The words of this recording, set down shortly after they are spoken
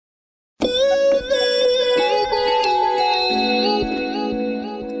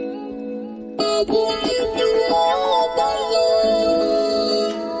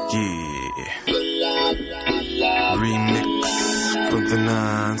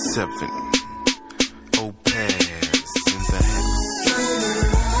9-7. Opaz in the house.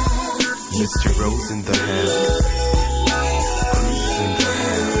 Miss Girault's in the house. Kreuz in the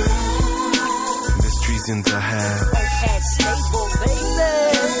house. Mysteries in the house.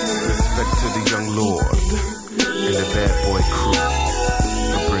 Respect to the young lord and the bad boy crew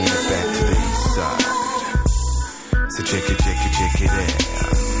for bringing it back to the east side. So check it out.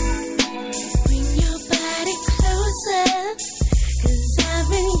 Bring your body closer, 'cause I've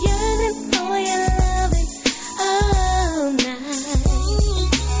been yearning for your loving all night.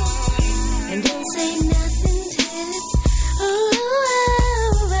 And don't say nothing till it's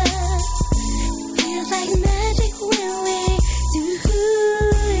over. Feels like magic when we do it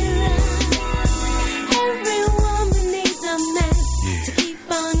right. Every woman needs a man to keep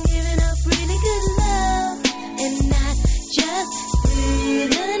on giving up really good love, and not just through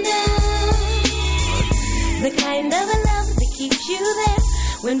the night. The kind of a love that keeps you there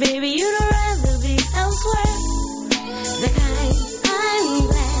when, baby, you'd rather be elsewhere. The kind I'm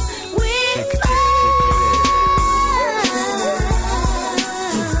glad we found.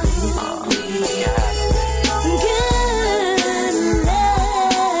 Good love.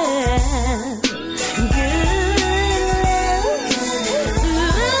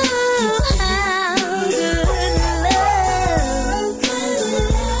 Ooh, how good love.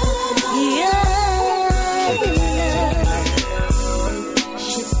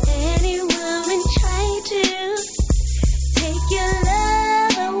 Should any woman try to take your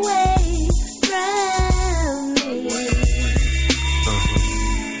love away from me,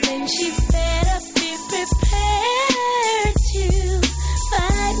 then she better be prepared to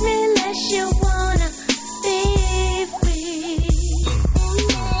fight me unless you wanna be free.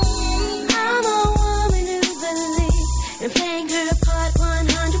 I'm a woman who believes in playing her part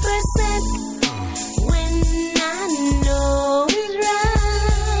 100%. When I know it's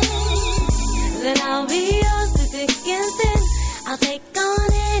right, then I'll be yours to thick and thin. I'll take on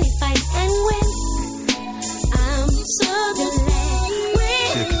any fight and win. I'm so glad we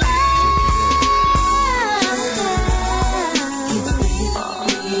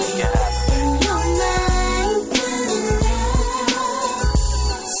in your mind.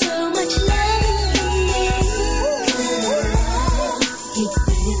 So much love for me.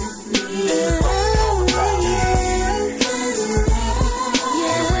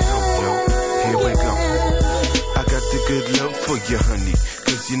 Here we go. I got the good love for you, honey.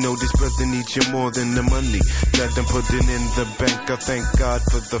 'Cause you know this brother needs you more than the money that I'm putting in the bank. I thank God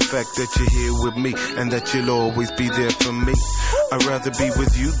for the fact that you're here with me and that you'll always be there for me. I'd rather be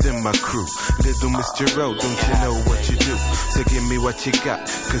with you than my crew. Little Miss Girault, don't you know what you do? So give me what you got,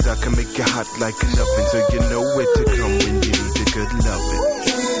 'cause I can make you hot like an oven. So you know where to come when you need the good loving.